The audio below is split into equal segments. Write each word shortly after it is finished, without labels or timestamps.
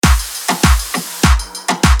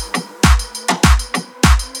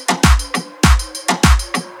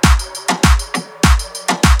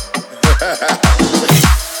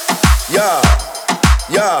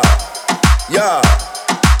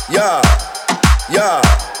Yeah,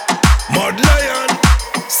 Mud Lion,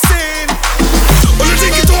 scene. Wanna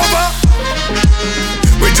take it over?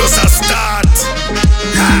 We just a start.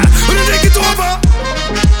 Ha. Wanna take it over?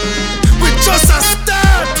 We just a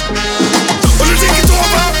start. Wanna take it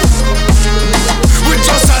over? We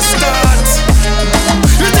just a start.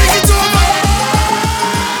 You take it over?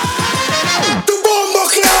 The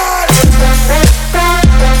Bumbaclot.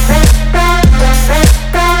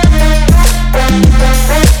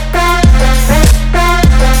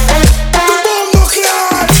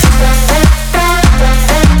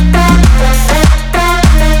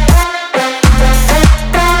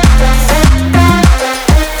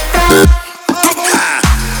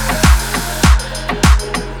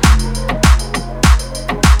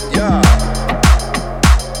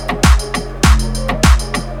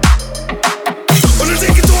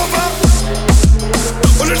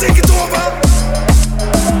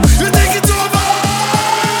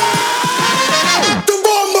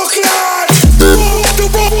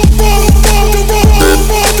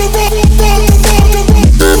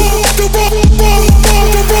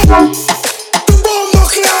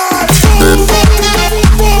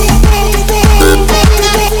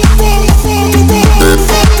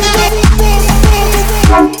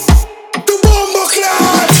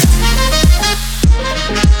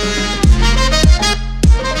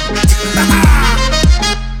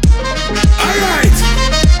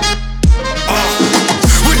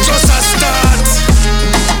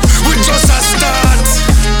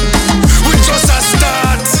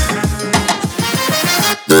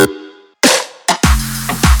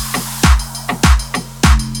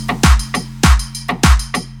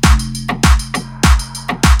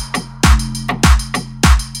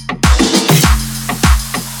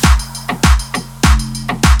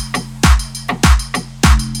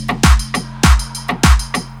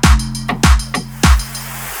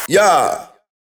 Yeah.